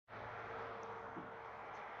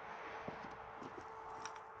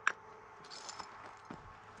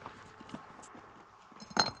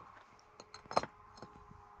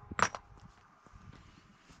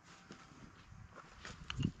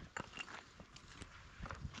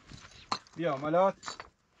بیا ملات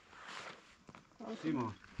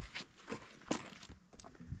سیمان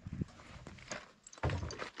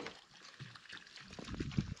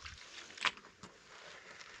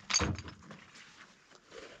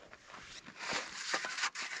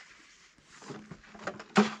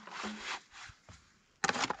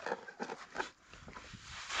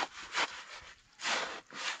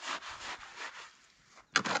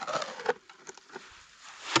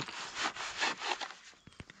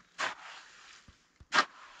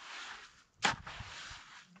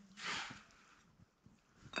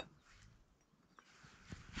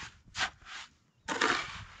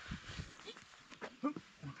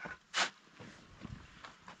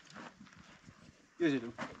یه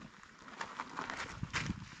جلو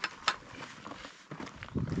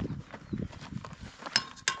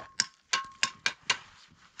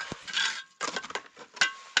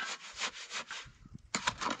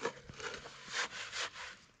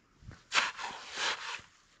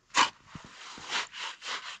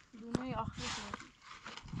دونه آخری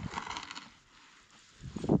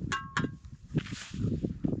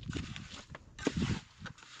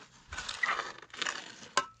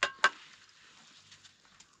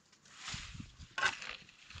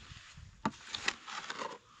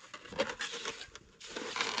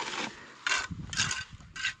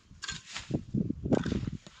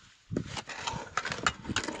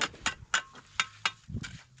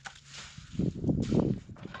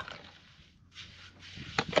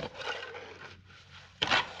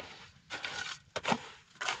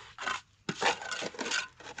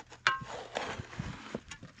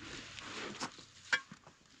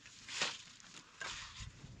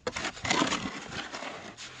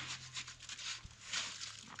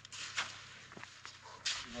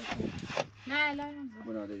نه لا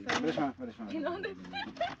برشان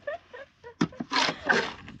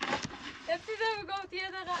ابتدا بگفت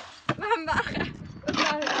یه دقیقه من بخیر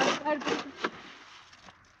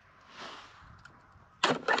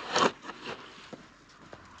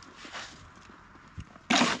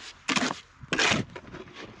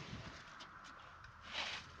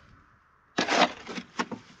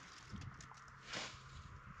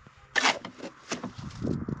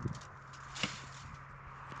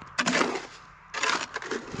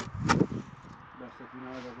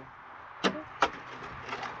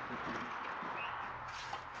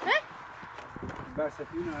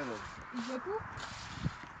برسفی نداره بگو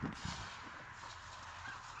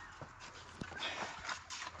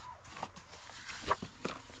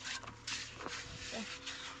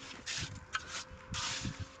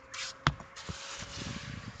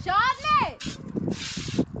شادمه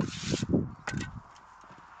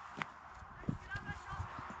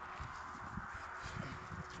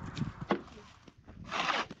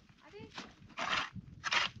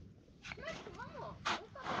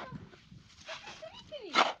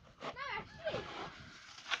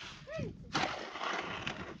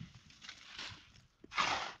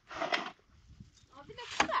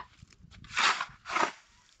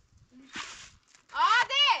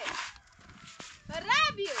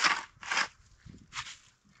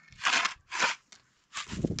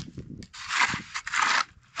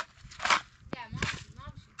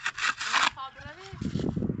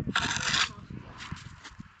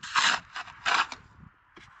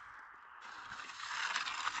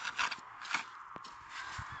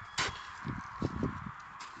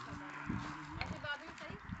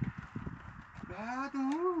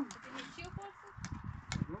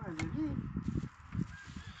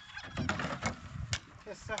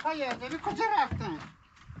های ادبی کجا رفتن؟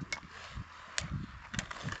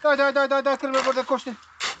 دای کلمه برده کشته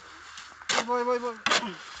وای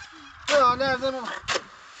یا لرزه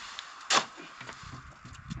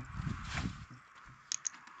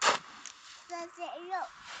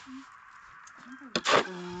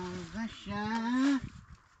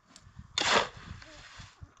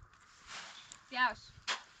بیاش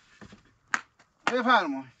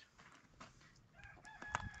بفرمایید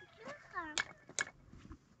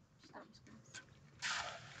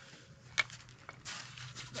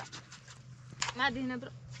مدینه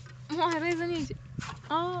برو محرزه نیجه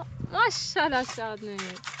ماشالله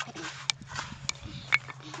شادمه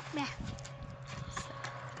به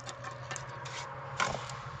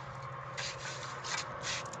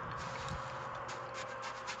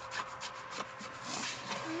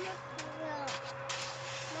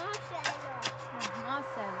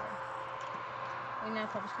نه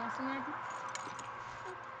تابش کنسون ندی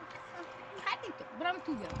خدی تو برام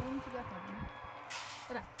تو بیا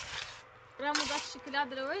برام داشت شکلات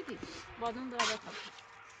درویدی بعدون برا بطل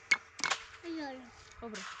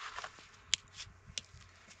خب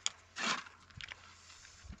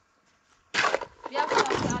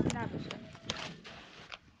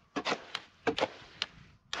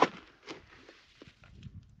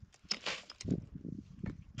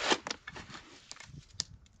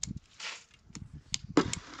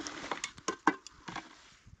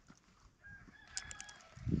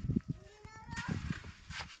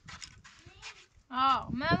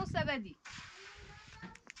من مستبدی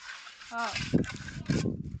نه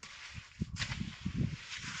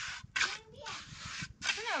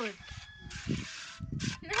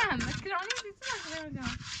نه مكروني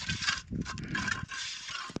بتسمع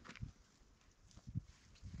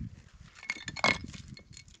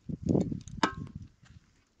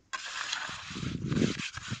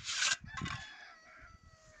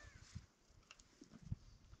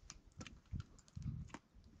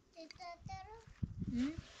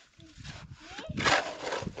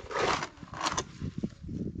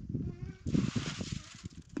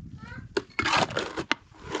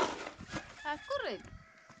هتكرد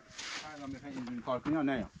هذا میخوای اینجوری کار کنی یا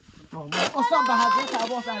نه؟ اصلا به حضرت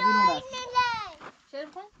عباس عبینون است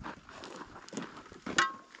شرفون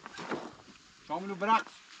شاملو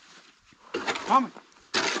برقص شامل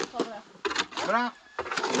برقص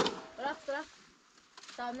برقص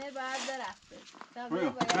سامنه باید برقصه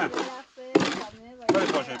سامنه باید برقصه سامنه باید برای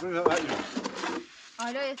باشه برای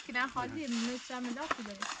آره اسکنه خالی نشم داخل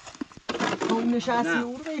داره تو نشستی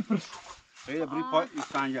اون رو ایپرش خیلی بری پای این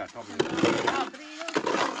سنجر تا بری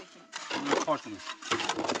پاش کنی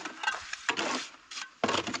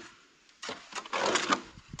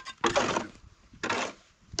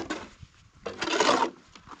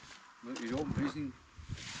ایجا بریزین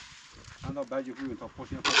چند تا بجی خوبی تا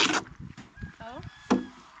پاشی پاشی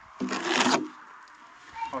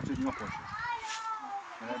پاشی دیگه پاشی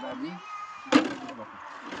برای بعدی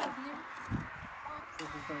چکنیم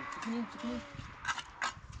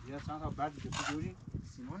یه چند تا بجی که خوبی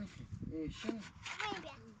سیمانی که ایشین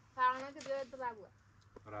فرانه که بیاید برگوه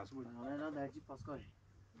براسو بود نه نه در جیب پاسکاری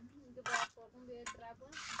که باید خوردم بیاید برگوه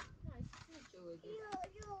نه چه بودی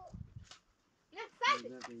نه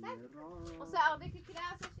سایده اصلا عقده که کلی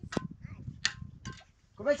هستشی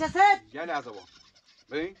کمه چه ست؟ گل از آبا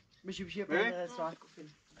ببین بشی بشی پنج ساعت کفیل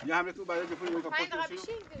یه همه تو برای جفونی تا پاشی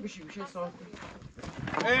بشی ساعت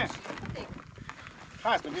اه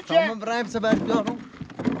هست بگی چه؟ تمام برایم سبت بیارم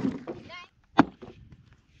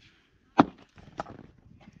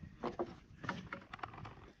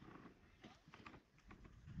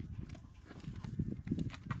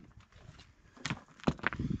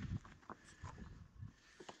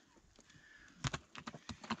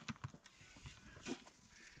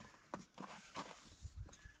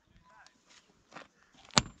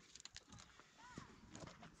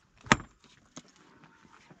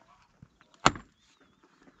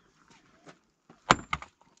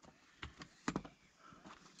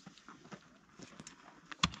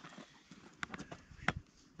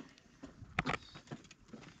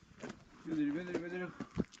بدری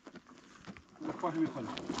پاش میخواد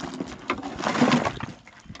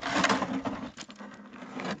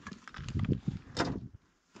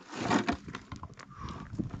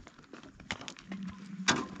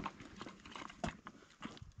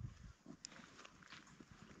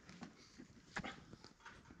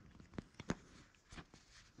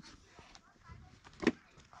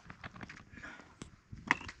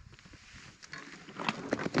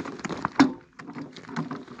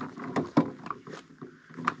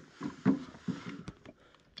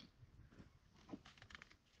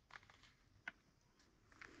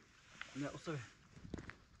نه اصلا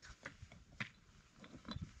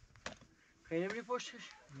خیلی نمیری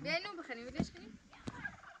پشتش بیا اینو بخوریم ویدیوش کنیم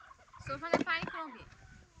صبح نفری کنم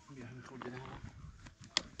بیا همین خورده نه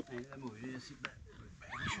این موجود رسید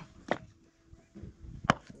بیانشو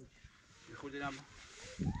خورده نه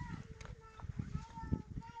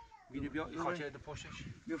بینه بیا این خاچه ده پشتش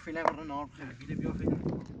بیا فیلم رو نار بخیر بینه بیا فیلم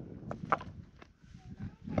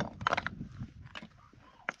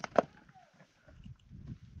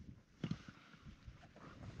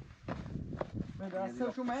به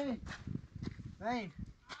دستشو مهین مهین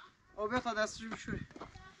آبیا تا دستشو بشوری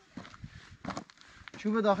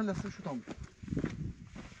چوب به داخل دستشو تام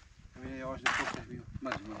همین یواش ده پشتش بیا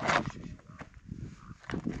مجموعه پشتش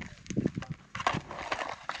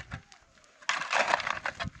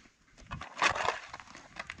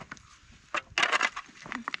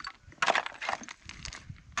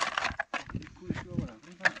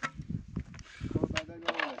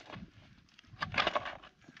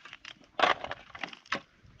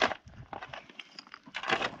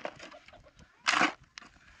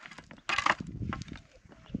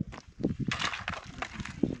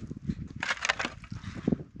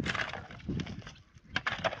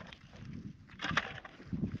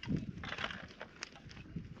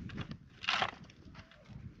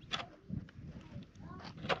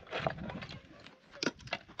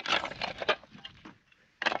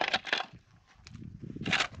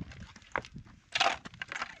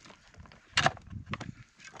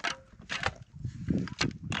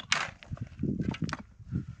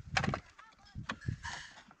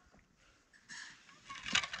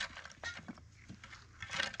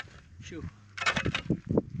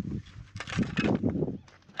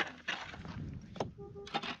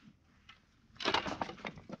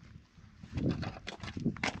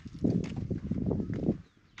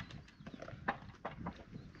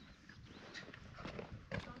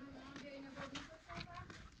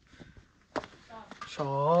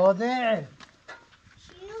شاده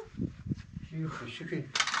شیو شکل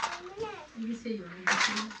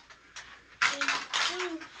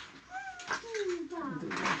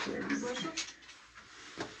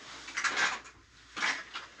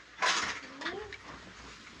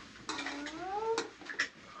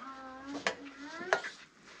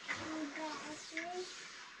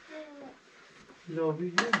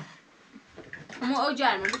لابی اما او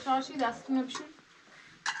جرمه بچارشی دستتون بشون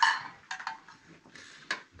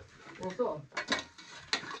اوتا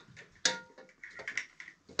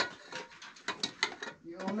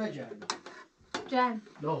یا نه جرم جرم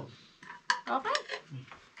لا آقا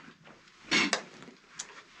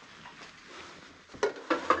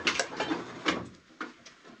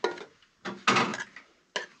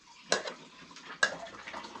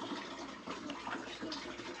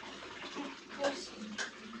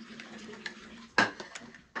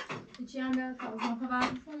چی هم بیاد تا از آنها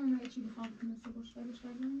برد کنم و چی بخوام مثل گوشترش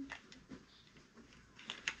بدیم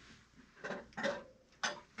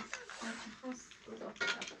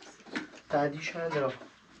تعدیش ندارم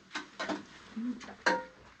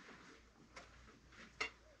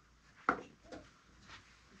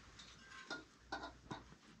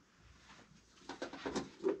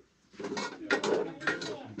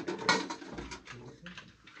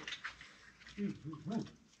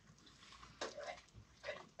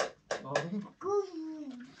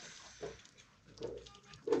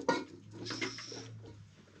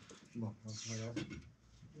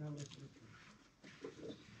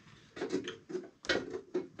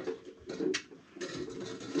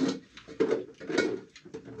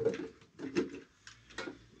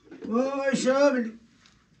وای شامل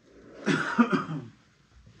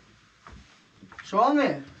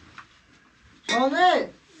شامه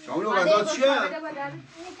شامه شامل غذا چیه؟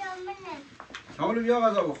 شامل بیا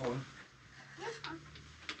غذا بخور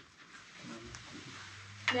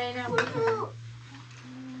نه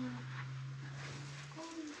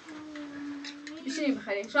بشینیم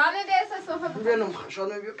بخریم شانه درست صحبت بیا نم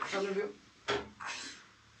شامه بیا شامه بیا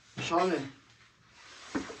شامه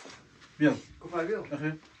بیا کفر بیا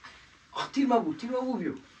اخی تیر ما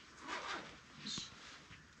بیا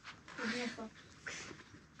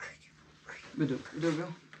بدو بیا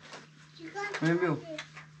من بیا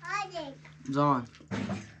زمان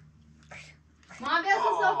ما بیا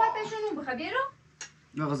صحبتشون بخیر بیا رو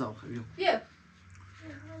بیا غذا بخیر بیا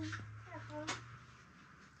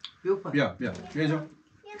بیا بیا بیا جا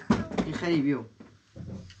این خیلی بیا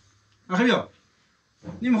اخی بیا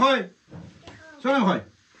نمیخوای؟ چرا نمیخوای؟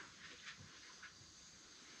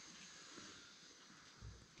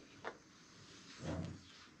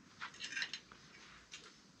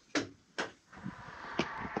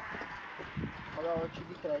 حالا چی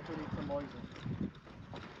دیگه تو ریخت مایزه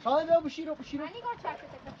شامه بیا بشیر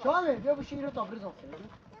شامه بیا بشیر تا برزم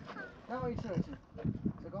نه ما ایتونه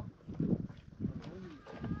سگا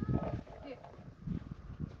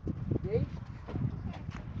بیایی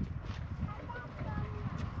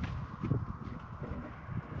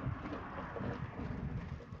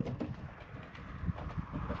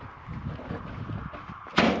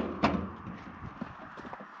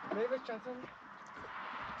میوه چند سن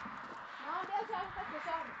ما بیا چرخ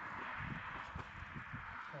بشار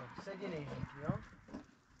سگی نیزی یا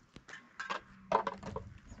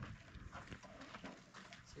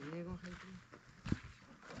سگی نگاه خیلی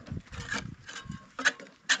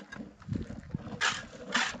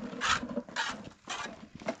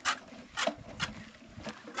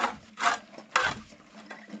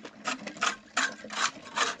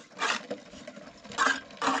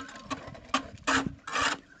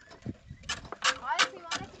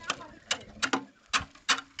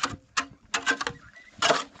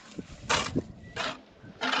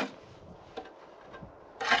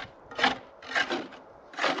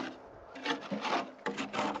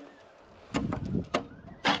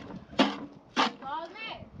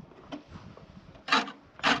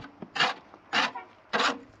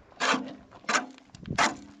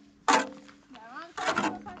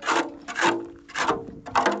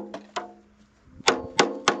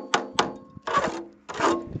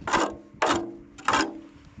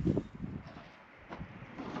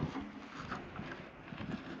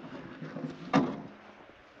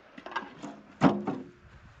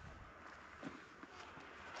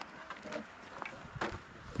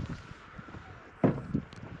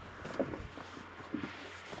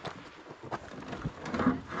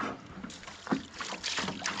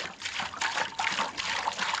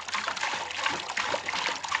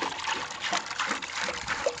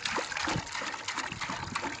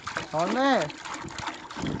آنه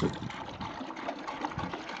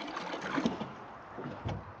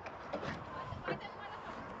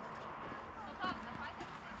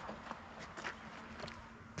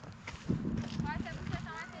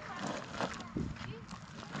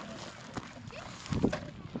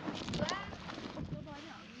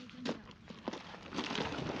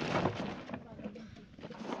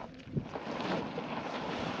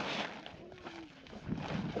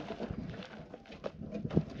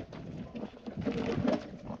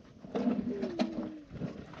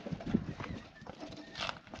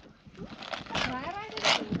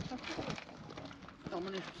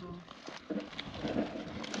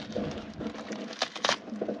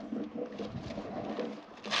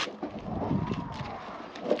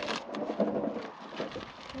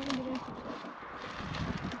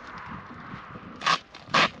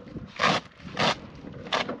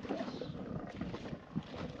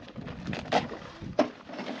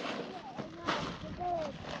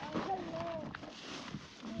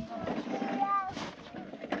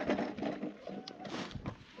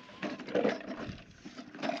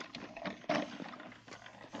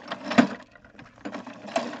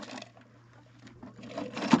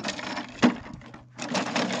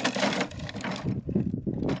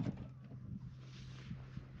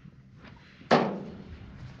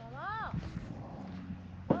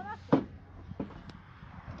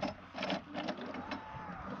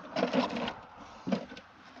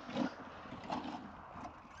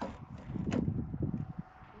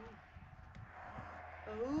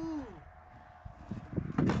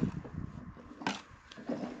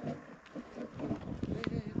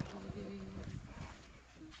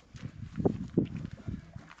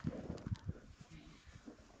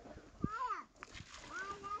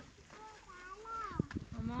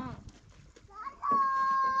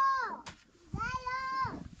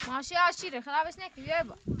ماشي عشيرة خلاص نكتب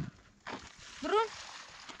يابا برون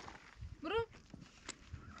برون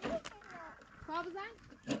خواب زن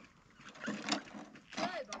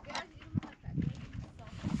يابا قاعد يرمي خطك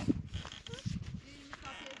يرمي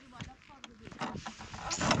خطك يرمي بالا خواب ببيت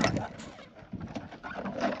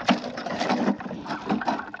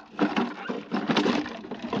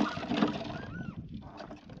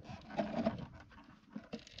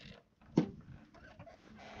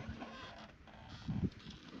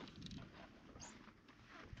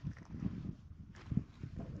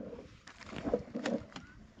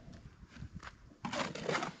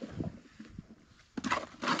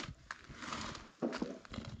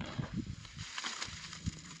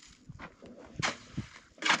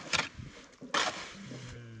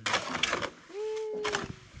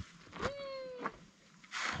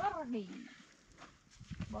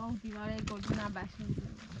با اون دیواره گلدون هم بشیم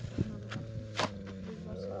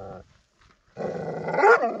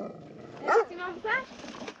سیمان بزن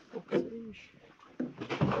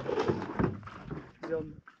زیاد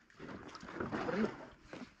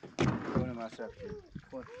کنه مصرف شد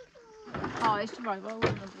خود اشتباهی با اون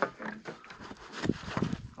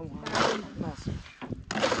اما مصرف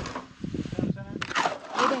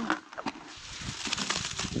بریم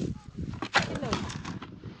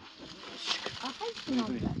آخه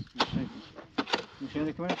سیمان بزن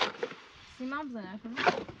میشه کنه سیمان بزن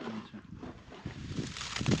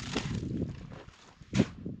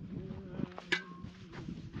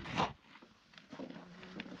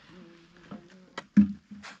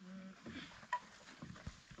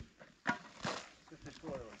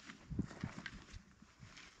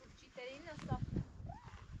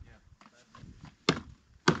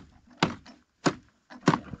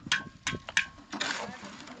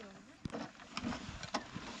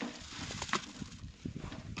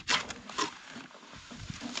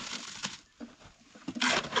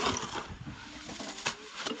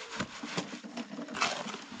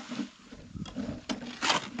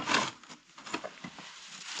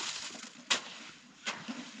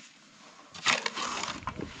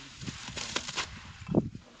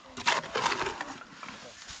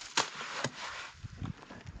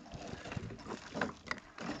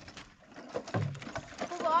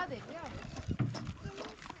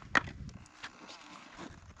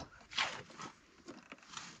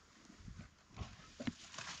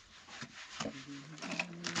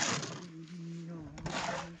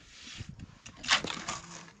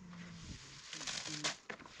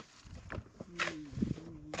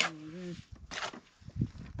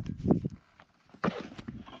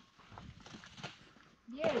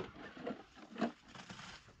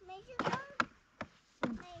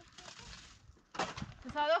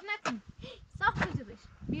تصادف نکن صاف بجرش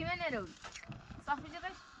بیمه نروی صاف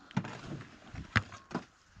بجرش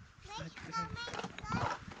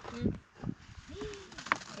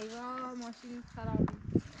ایوا ماشین خرابی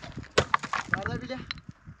برده بیده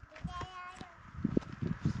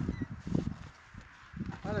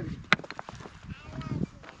برده بیده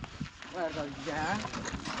برده بیده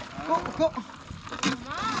کو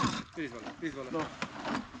پیش بالا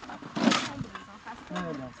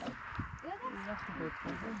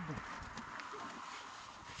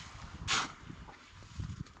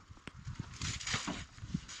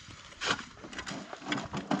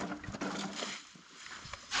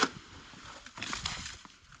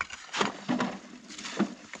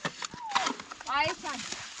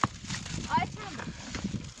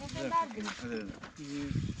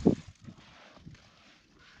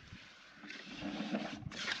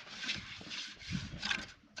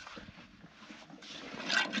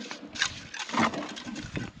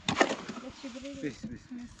Bis.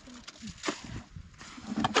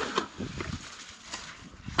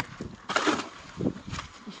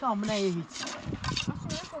 شام نه هیچ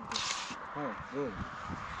Ha, doğru.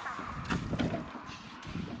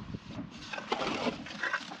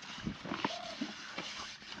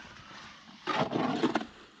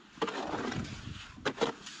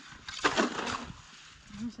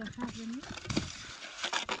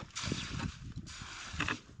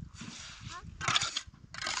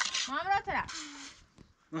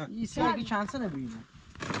 این سرگی چند سنه بینه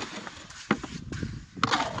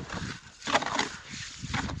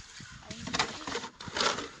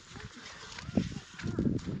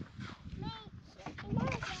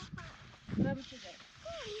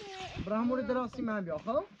برامون دراستی من بیا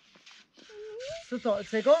خب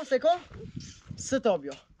سه تا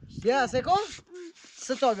بیا بیا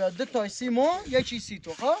سه تا بیا دو تا سیمون یکی سی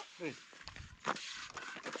تو خب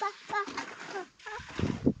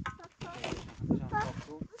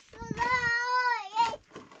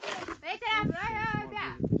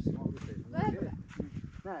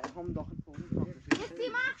نه هم داخل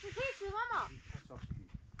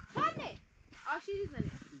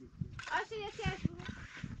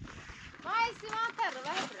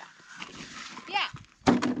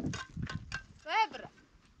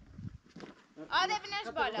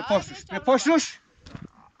Paş ruş.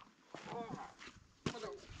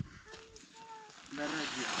 Ne,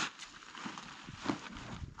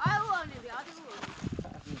 onu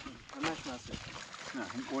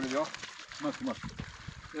bia. Mak.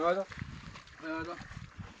 Ja.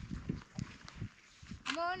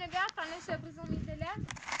 ما نبيع قناة شابرزون مثلا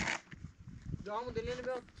دعامو دليل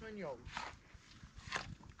بیا تو نیام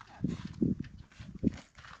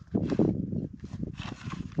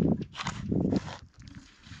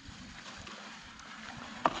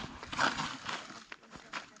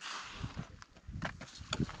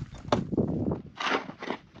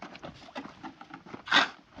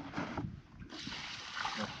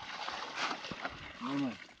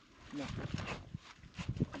Normal.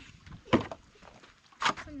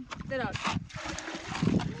 دراز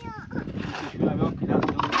Şuna bak.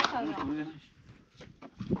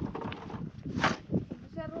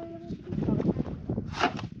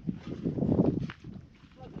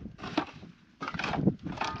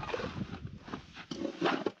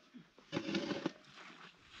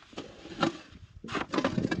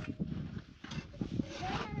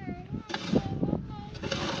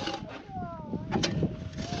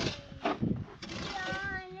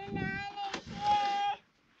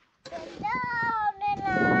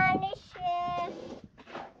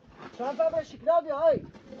 چند تا شکلا بیا های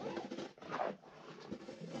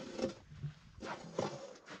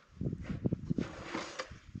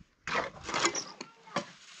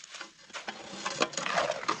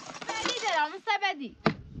مستبدي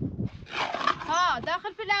ها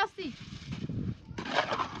داخل في الاستيك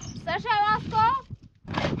استرجع راسكم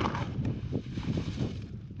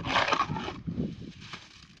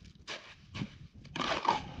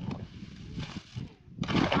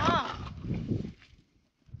ها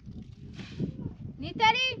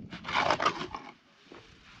نيتري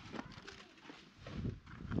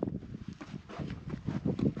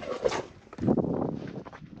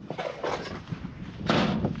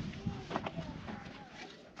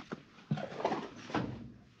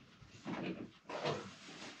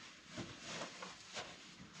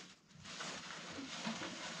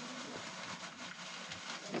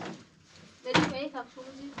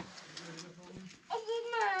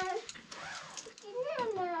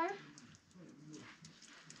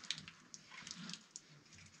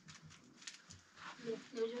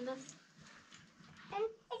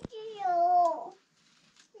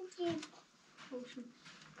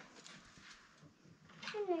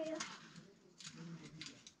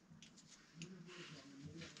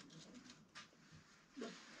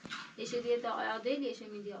یه دیگه تا آدل یه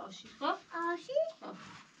میدی آشی خب آشی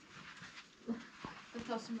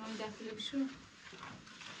تصمیم داخل بشو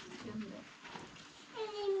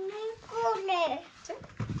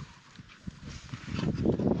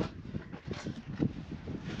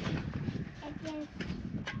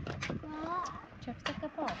چفته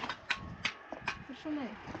کپا بشو می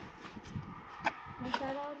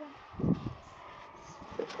مثلا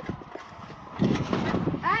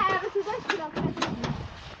اه تو باش کلا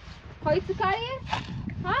خواهی تو کاریه؟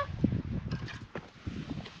 ها؟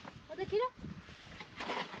 هذا كده؟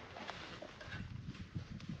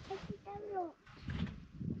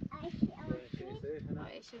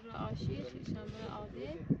 عايش الرعاشي شمال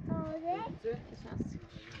عادل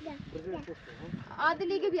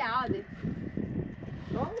عادل يجي بيا عادل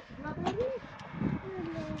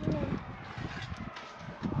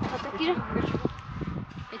هذا كده؟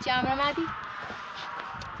 ايش عمره مادي؟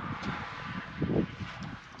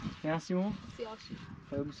 Merci mon. سياشي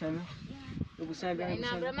ابو سامي. ابو سامي. اين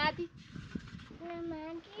عمره مادي؟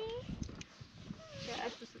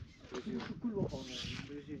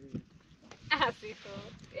 أسيخو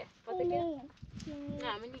باتك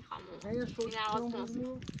لا مني خامو هي شو من عوض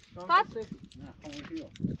ناصر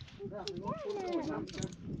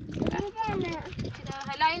نه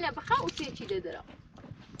هلا اینه بخواه اوسی چیده دارم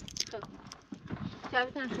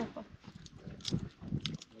شبتن شفا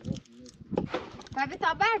بابی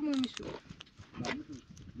تا برد مومیشو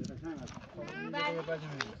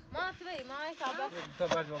ما توی ما ای تا برد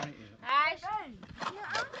هشت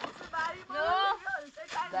نو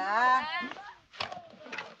ده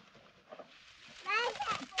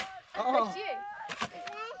چیه؟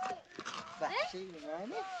 بخشی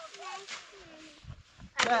منه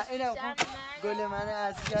نه اینو گل من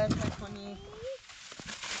اذیت نکنی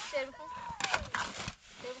سر بخون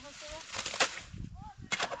سر بخون سر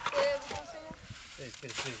بخون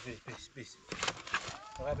سر بیس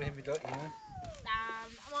فقط بریم بیدار اینه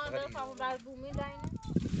ما دارم همون بر بومی داینه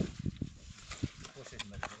خوشت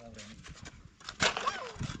میاد فقط بریم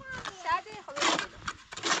ساده خب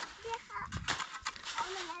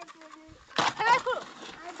خبر خواهی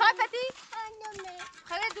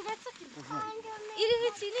خبر دومه سکنی ایلی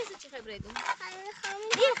هیچی نیست چی خبره دومه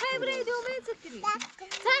این خبره دومه سکنی تا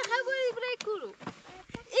خبری برای کرو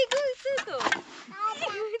ایگوی تو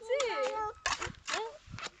ایگوی تو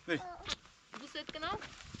دوست کنم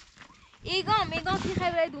ایگام کی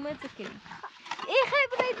خبره دومه سکنی ای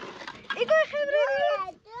خبره ایگوی خبره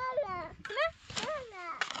دومه نه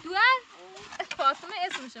دوار فاطمه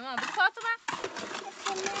اسم شما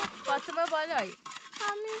فاطمه بالایی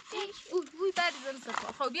اوی بعد زن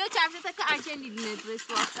سفا خب بیا چفته تا که انچه نیدونه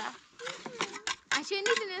درست واسه انچه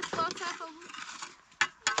نیدونه واسه خب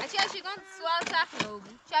انچه اشگان سوال سخت نو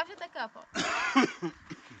بود چفته تا کپا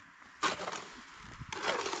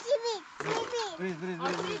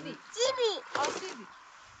آسیبی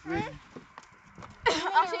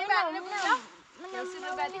آسیبی بعد نبودا آسیبی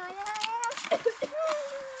بعدی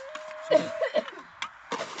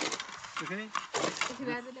بکنی؟ بکنی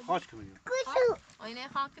خاش کنی آینه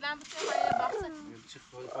خان کلام بکنی آینه باقصه چی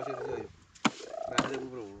خاش ریزایی برده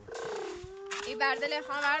برو ای بردل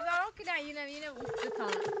خان بردارم که نه اینه بکنم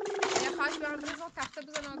یه خاش بردارم تخته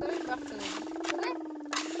بزن آدارش وقت دارم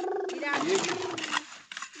دیدم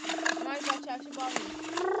مای بچه‌اش باقی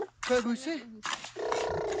که گوشه؟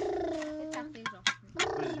 تخته اینجا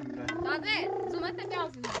داده زومت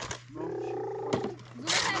بیاز اینجا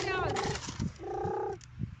زومت بیاز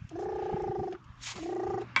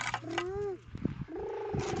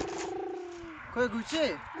که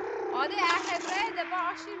گوشه؟ آده اخه برای دبا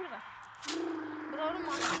آشی برا رو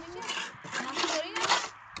ماشین میشه ماشین داری نه؟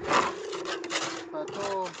 فتو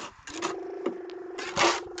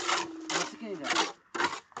نسی که اینجا؟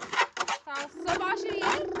 صبح آشی یه؟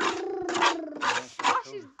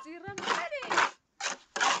 آشی زیرم بره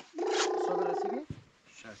صبح رسیدی؟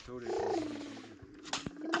 شطوری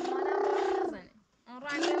مادم بارون نزنه اون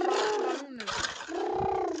رنگی بارون نزنه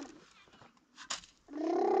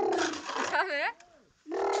چه؟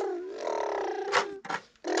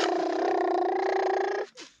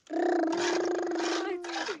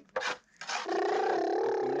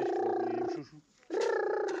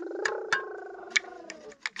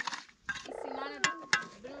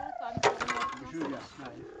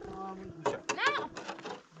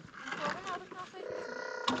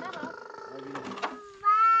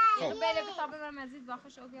 مزید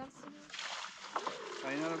باخش اوگیاسی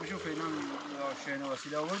اینا رو بشو فعلا شینه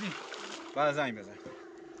وسیله آوردی بعد زنگ بزن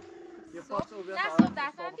یه پارچه اوبیا نه صبح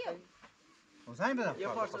در تن بیا زنگ بزن یه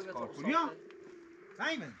پارچه اوبیا پوریا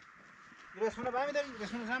زنگ بزن این رسمونه برمی‌داریم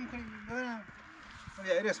رسمونه زن می‌کنیم ببینم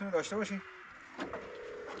یا این رسمونه داشته باشیم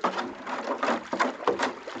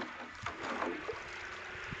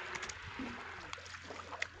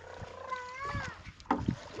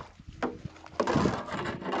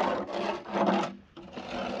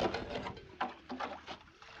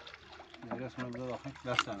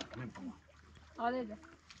دستم نمی‌کنم. آره ده.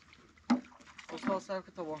 استاد سر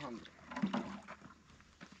که تو با هم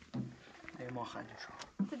ای ما خیلی شو.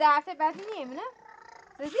 تو دفعه بعدی نمی‌ونه؟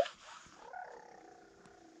 زدی؟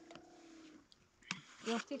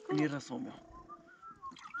 یافتی کو؟ اینی رسوم.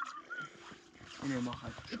 اینه ما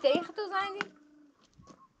خیلی. ایتایی خطو زنی؟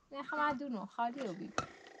 نه خمر دونو خالی رو بیم.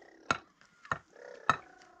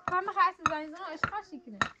 من بخواست زنی زنو اشخاصی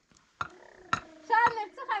کنه. شاید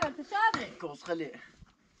نه چه خبر تو شاید نه. کوس خلی.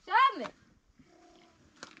 شاید نه.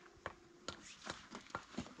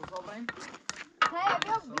 استاد برایم. هی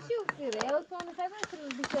بیا بیشی افتیره. یا تو من خیلی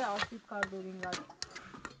کنم بیشتر آسیب کار داریم گاز.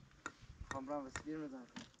 کامران وسیله می‌زنم.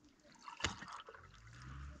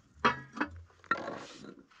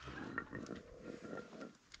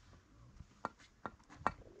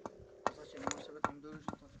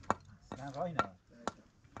 من رای نه.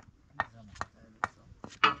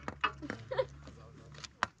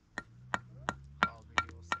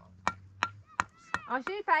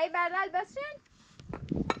 آشی پایی بردال بسین؟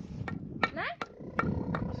 نه؟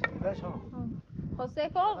 بس ها. خواسته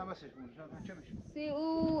کن؟ آدم بسش بود. من چه میشه؟ سی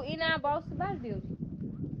او اینا باعث بردیوری.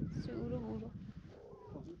 سی او رو برو.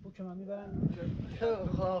 خب که من میبرم.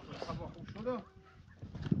 خدا خوب شده.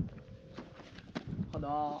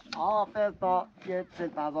 خدا حافظ تا یه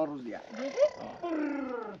 3000 روزیه.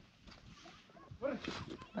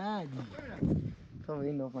 بعدی تو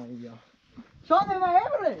این نفهمی بیا شانه ما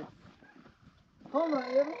ابره هم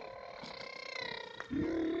ابره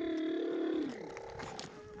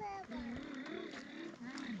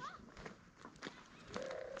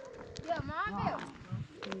بیا ما بیا.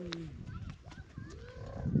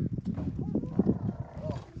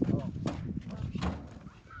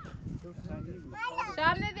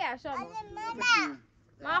 شام بیا شام.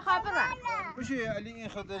 ما خبره. بشی علی این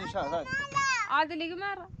خدری شهر. عاد اللي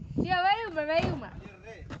مرة يا ويومه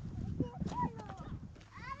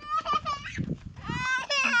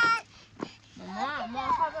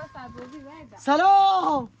ما خبر سبوزي ويدا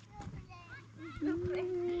سلام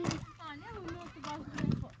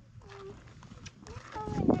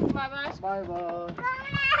باي باي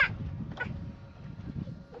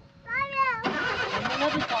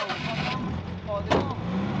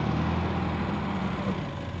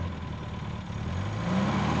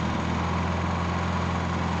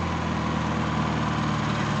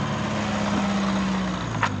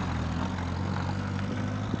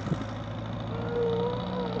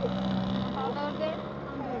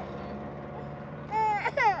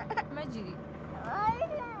مجري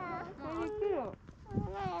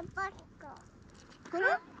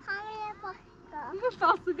كله؟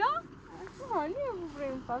 فاسقة؟ هاني أبو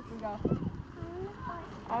بريم فاسقة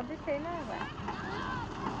عادي تينا بقى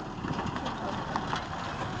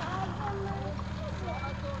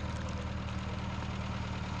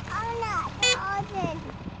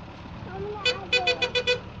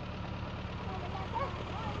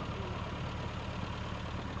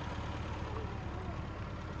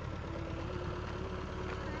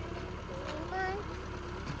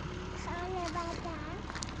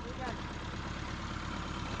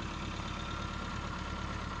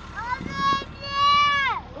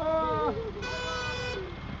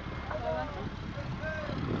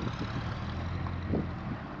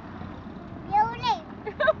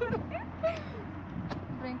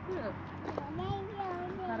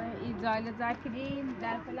زایل زاکرین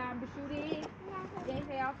در فلان بشوری یه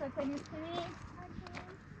خیافه تمیز کنیم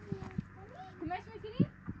کمش میکنیم؟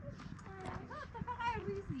 فقط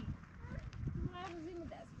ریزی ریزی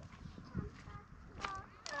مدست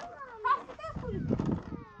پاسه دست کنیم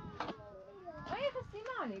آیا تو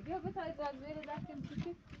سیمانی بیا بتای داد زیر دستم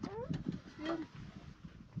بشی بیا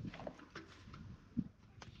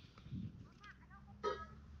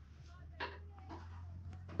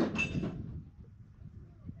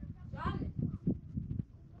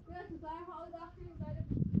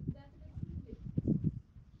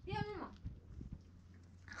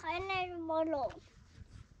خیلی بالا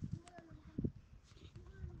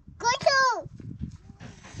کجا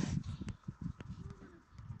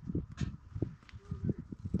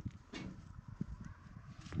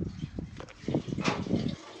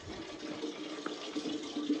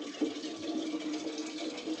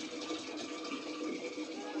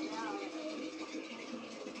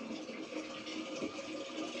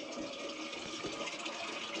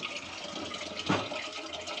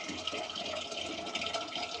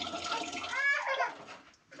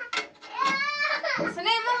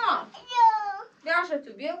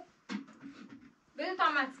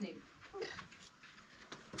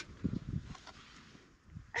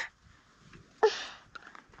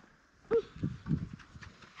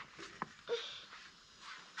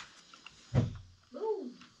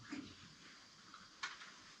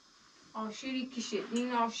ناشیری کشید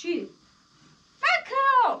این ناشیر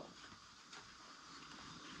بکو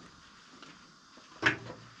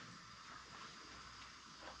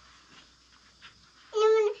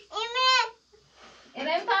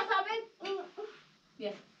ایمه تا خوابت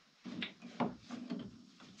بیا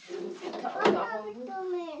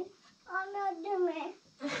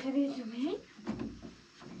خیلی دومه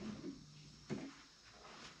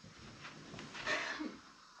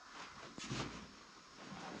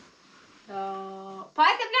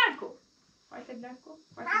Parte blanco. Parte blanco.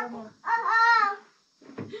 Parte blanco.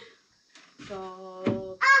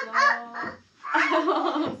 Top,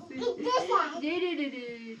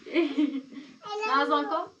 Nós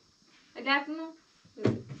encore. Regarde nous.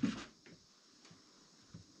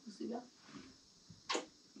 Celui-là.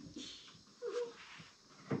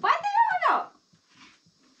 Parte là.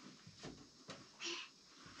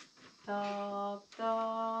 Top,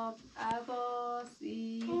 top.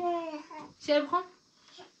 Avanci. Chèvre.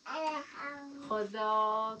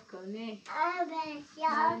 خدا کنه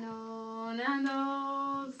منو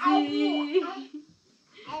ننازی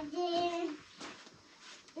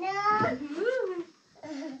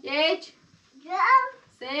یک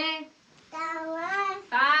سه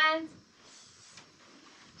پنج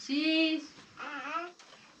شیش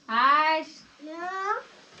هشت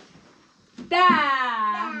ده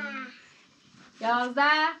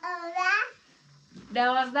یازده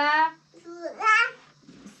دوازده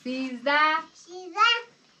سیزده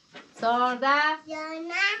چهارده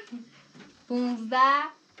پونزده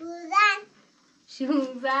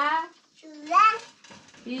شونزده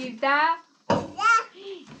هیجده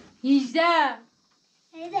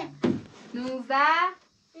نوزده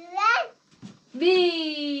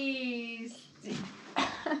بیست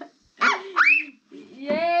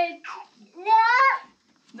یک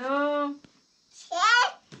دو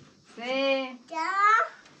سه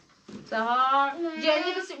چهار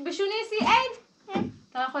جدی بشونیسی اید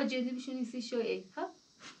تا خود جدی بشونیسی شو اید ها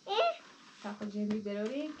تا خود جدی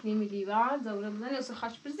بروی کنیمی لیوان زوره بزنی و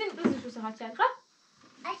سخاش برزیم شو سخاش چند خواه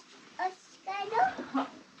ها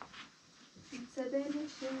سده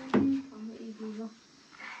نشه همه ای دیوان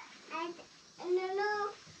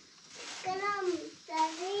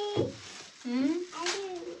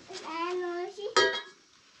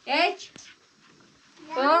یک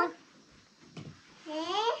دو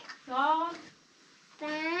چهار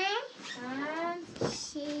پنج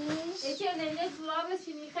یکی از اینجا جوراب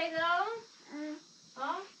چینی خیلی دارم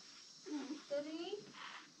ها داری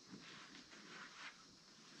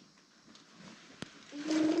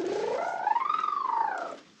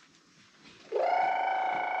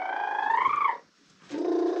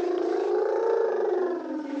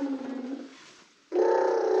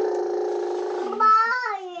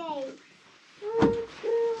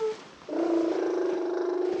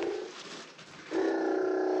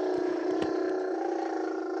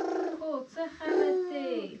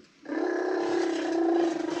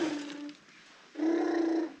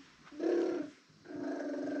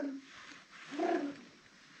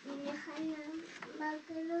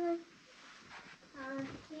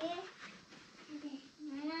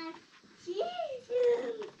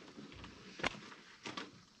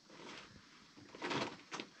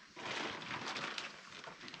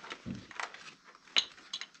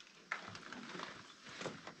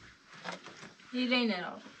hileyle ne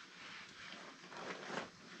oldu?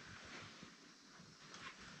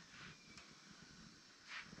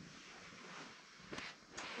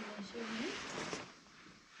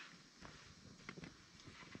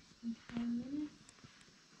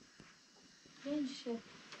 Gençler.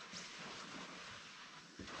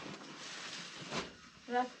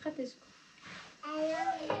 رفقتش کن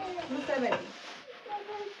مستبدی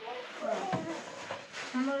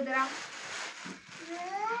من برو درم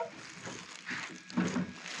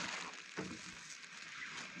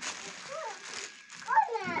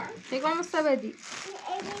بگو مستبدی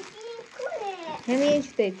همین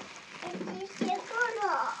چی دید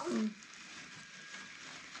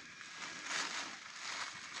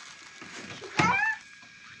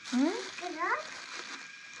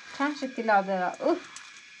چند شکل داره اوه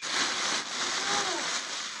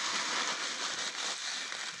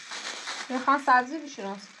میخوان سبزی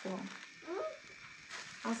بشونم سکرم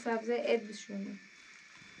خواهم سبزی اد بشونم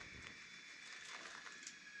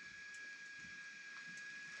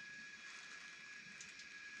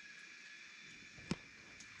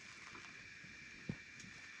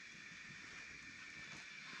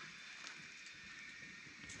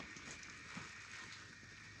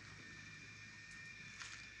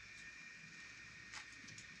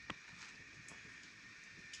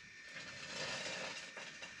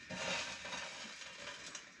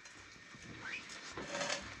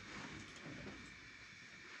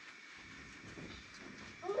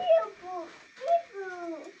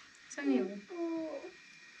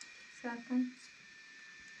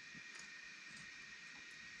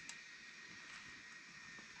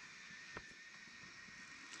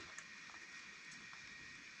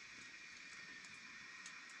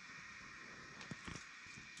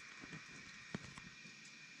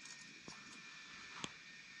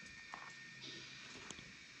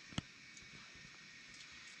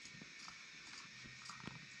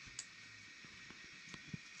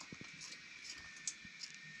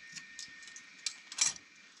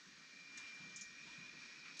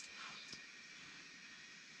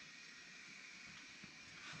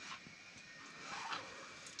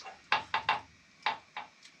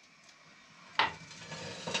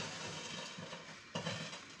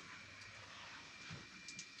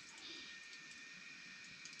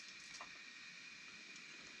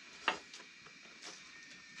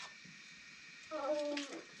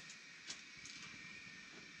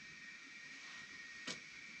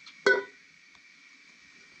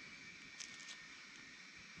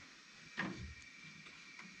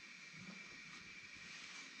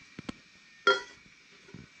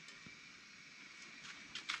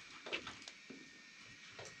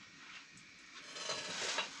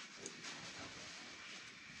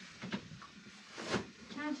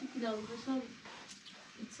لا بسال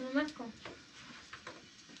تصمت کن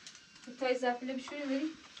تای زفیله بشوری بری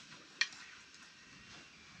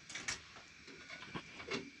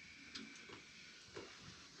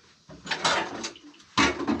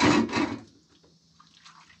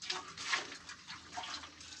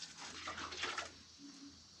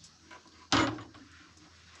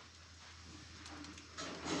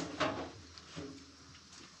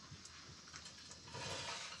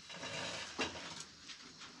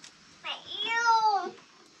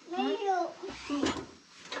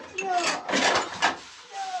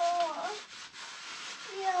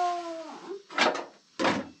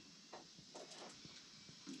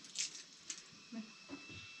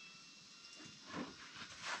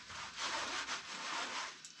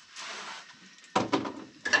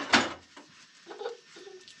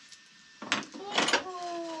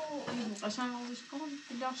قشنگ آبش کن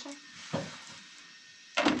بیداشه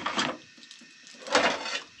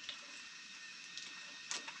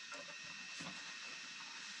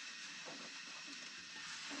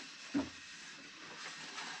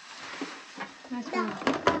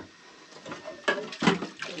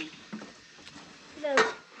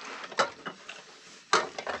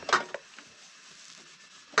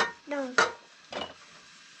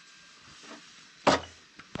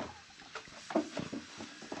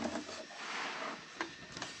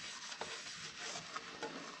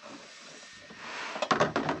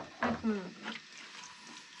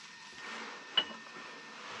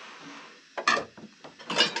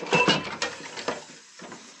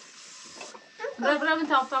برا من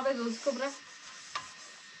تابه دوز کو برا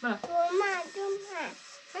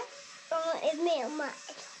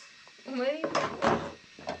اومدی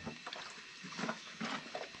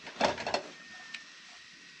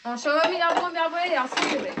شما میرم بگم بیا بره یا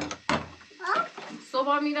سوی بره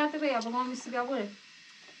صبح میرم بره یا بگم میسی بیا بره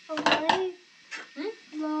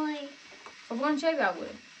بگم چه بیا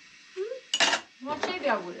بره بگم چه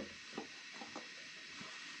بیا بره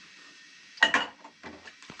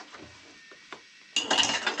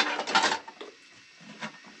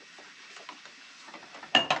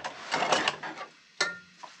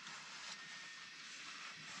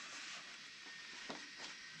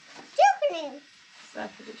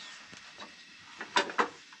زفیرش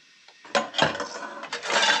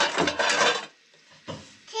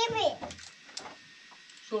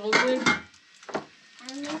شروع کنیم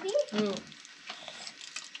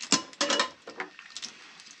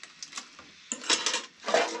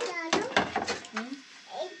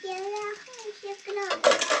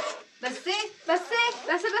بسه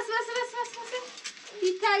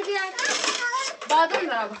هیچ تربیت بادم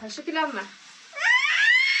داره بخیر شکل همه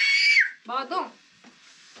بادم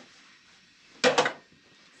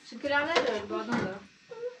شکل همه نداره بادم داره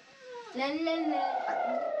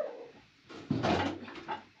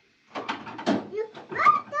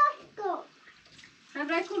لا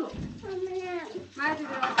برای کلو مرد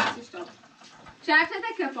برای کسیش دارم شرکت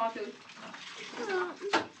کفاتو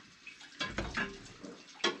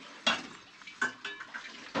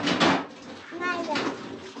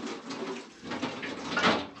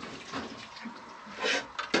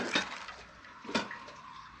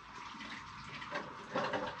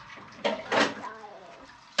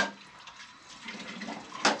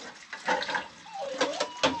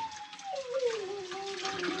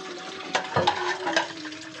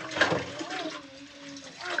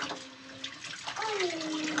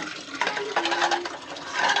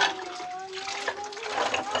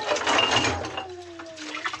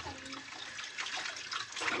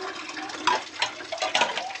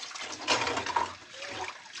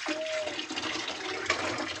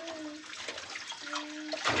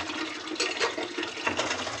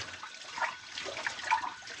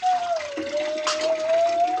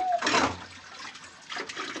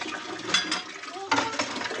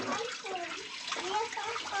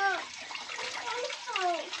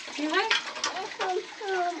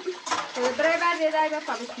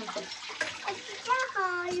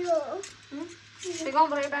Pegou um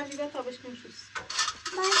break de ver talvez com chus.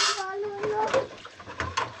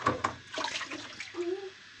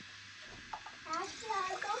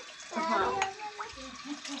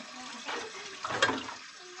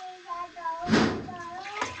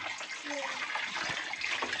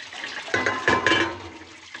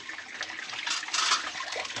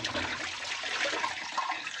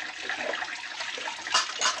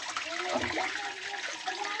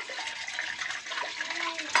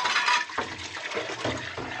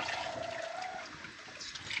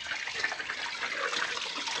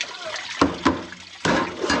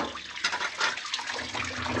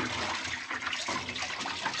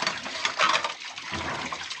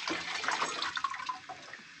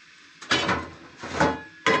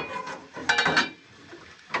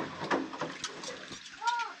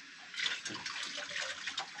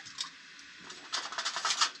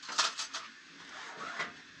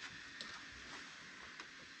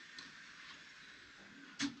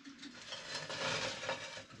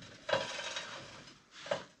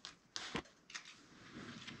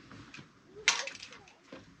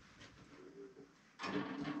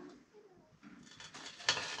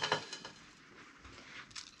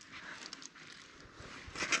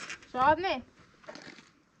 رابمه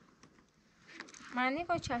معنی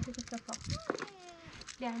که چهتی که کفا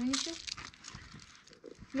بیامینی شو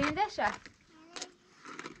مینده شد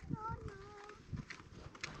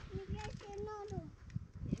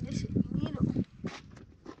مینو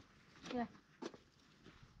بیا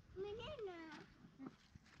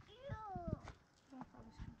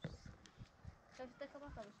شفته که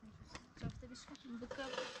باقا بشون شفته بشون بکر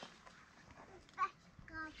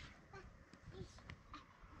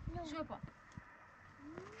شو با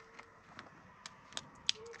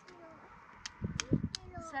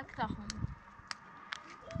سکتا خون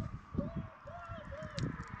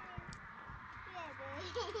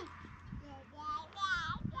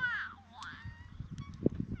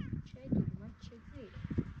چه دلومه چه گویی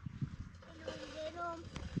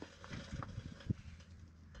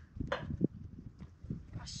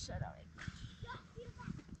السلام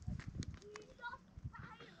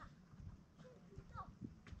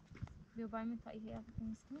بیا باید می تایی هیا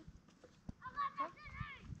بکنیستی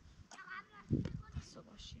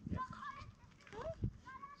صبح شیر بخواه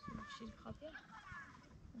صبح شیر بخواه بیا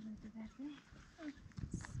رو ببرنی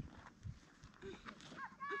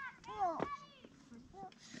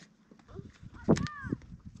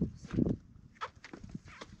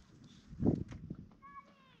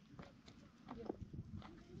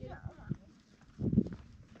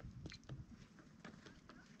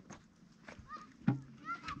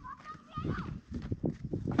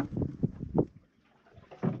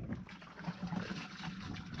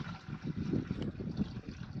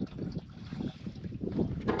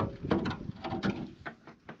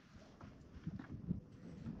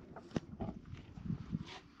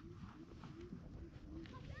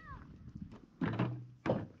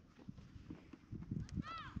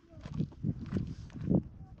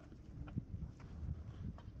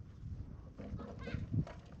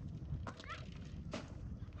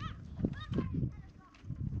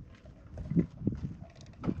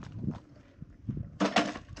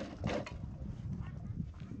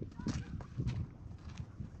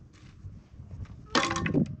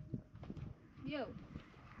بیا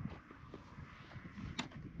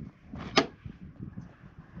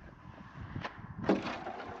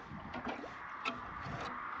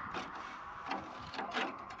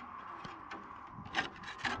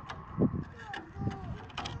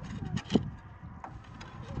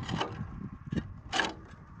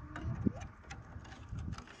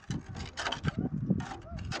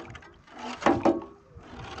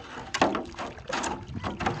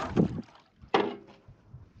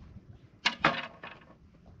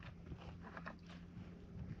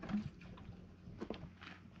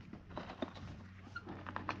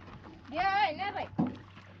بیا نبای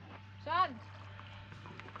شاد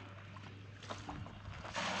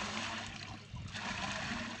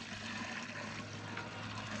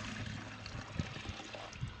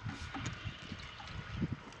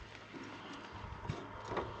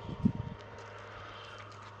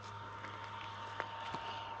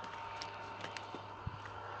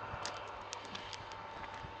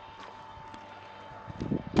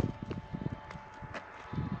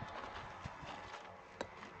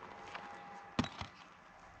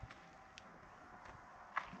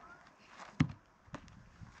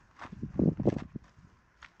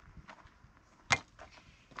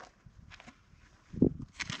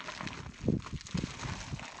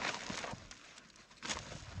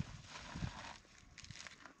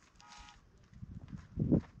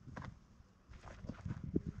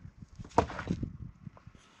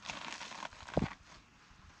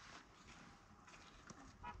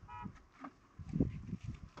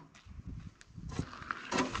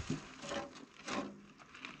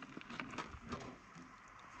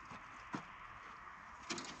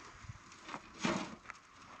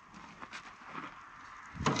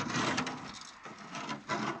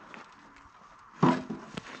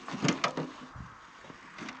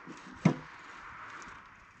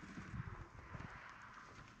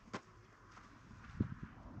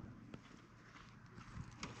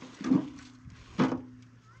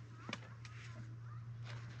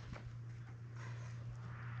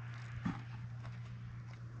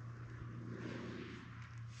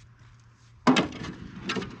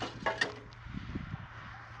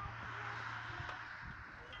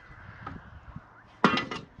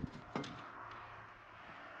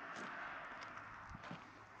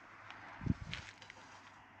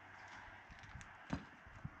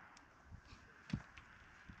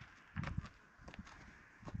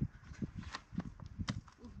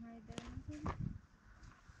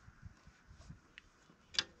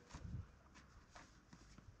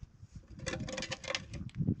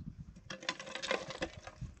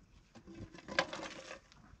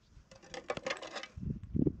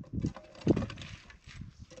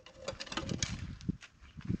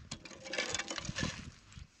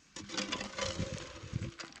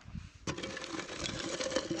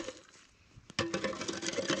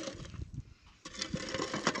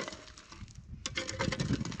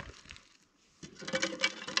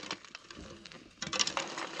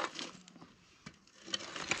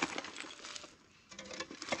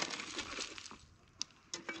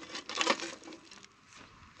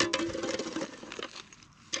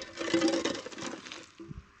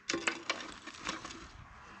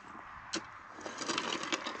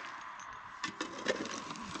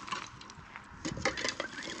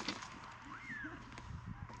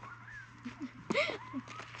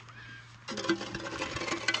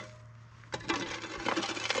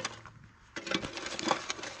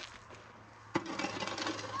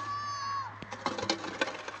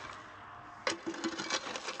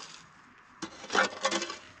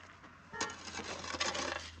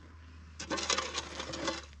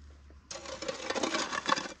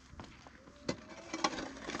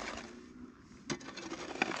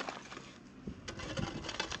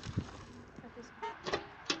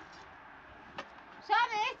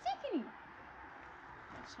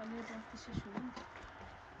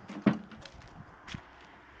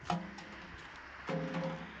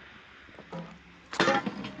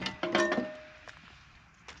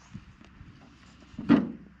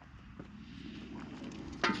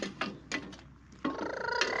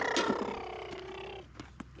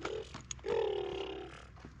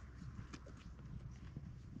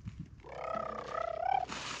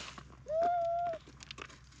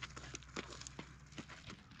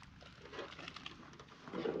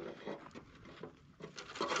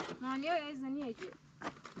مانیا ایزنی هجی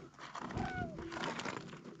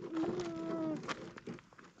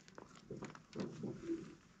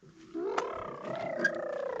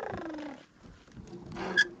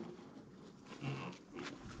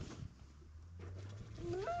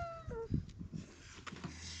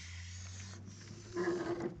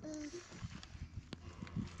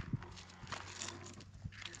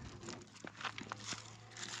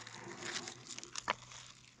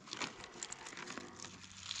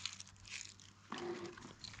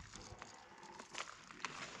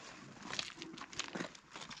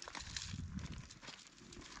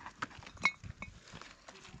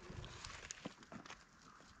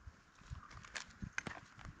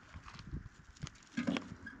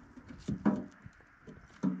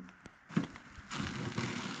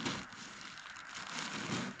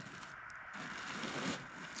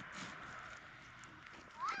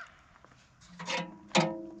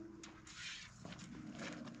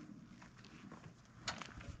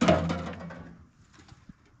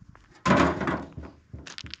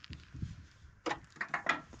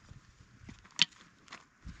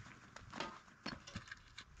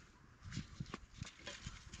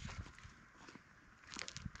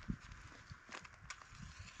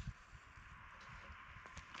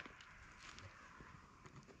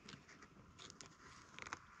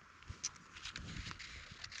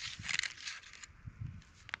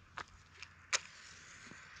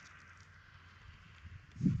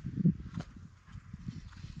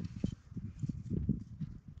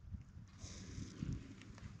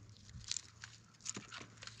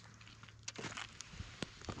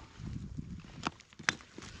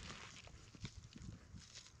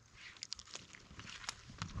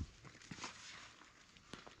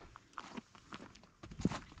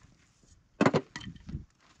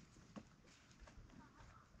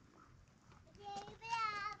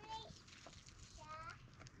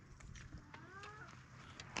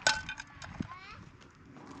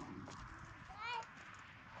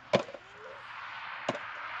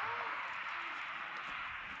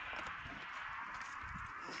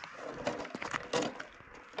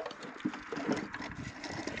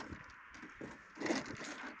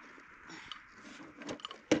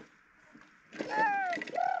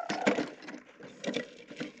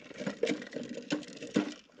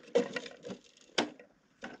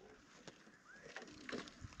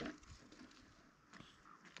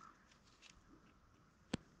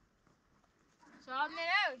شاد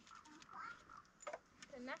میره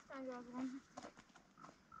نفتن جازگان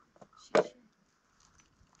شیشه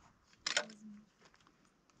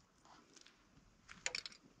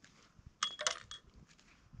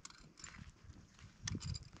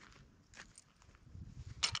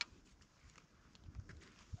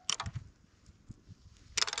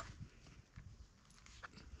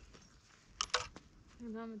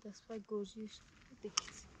دام دست پای گوجیش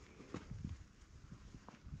دکیز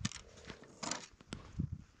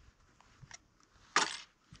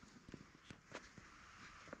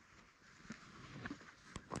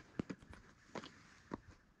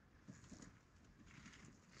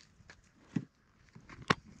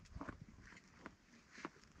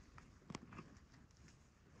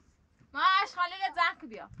ماش خالی زنک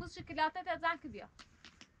بیا پوست شکلاتت زنک بیا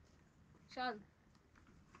شاد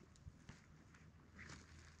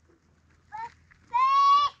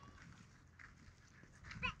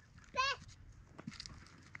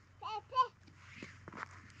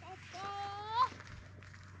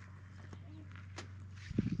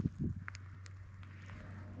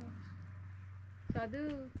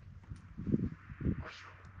شادو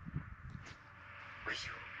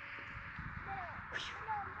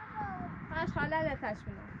ماش خالی لتش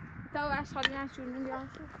بنا تا واش خالی نشونیم بیان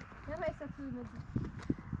شو نه رئیس توی مدی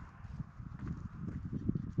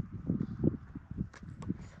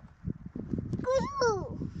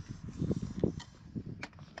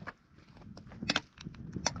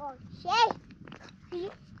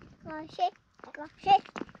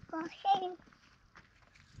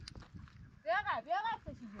بیا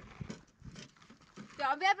تشیجی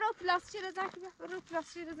بیا برو پلاستیک رو زنک بیا برو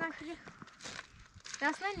پلاستیک رو زنک بیا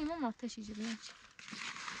دست نیمو ما تشیجی بیا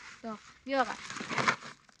بیا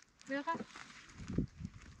بیا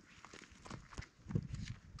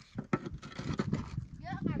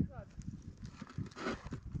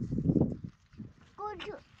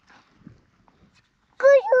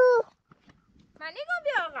من نگم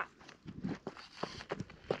بیا آقا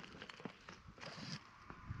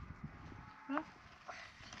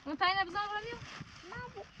اون تایی نبزن رو نیم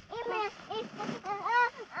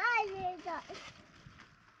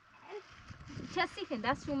کسی کن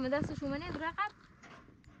دست شومه نید رقم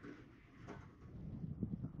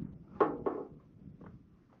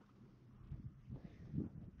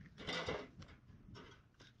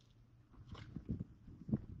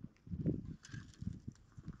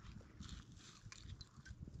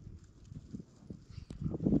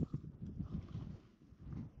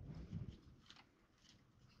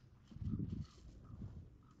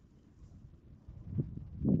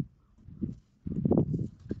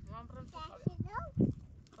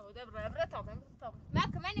برا تاقم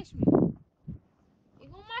ماكو ما نشمي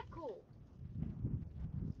يقول ماكو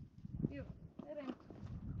يو رين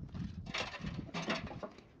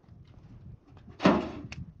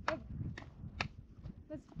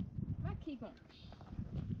بس ما كيفون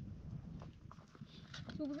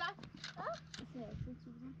شو بزاف شو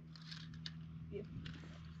بزاف يو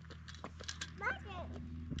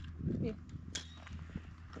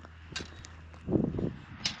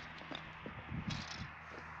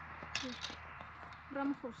يو برا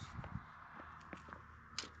مخوش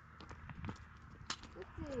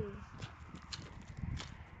اوكي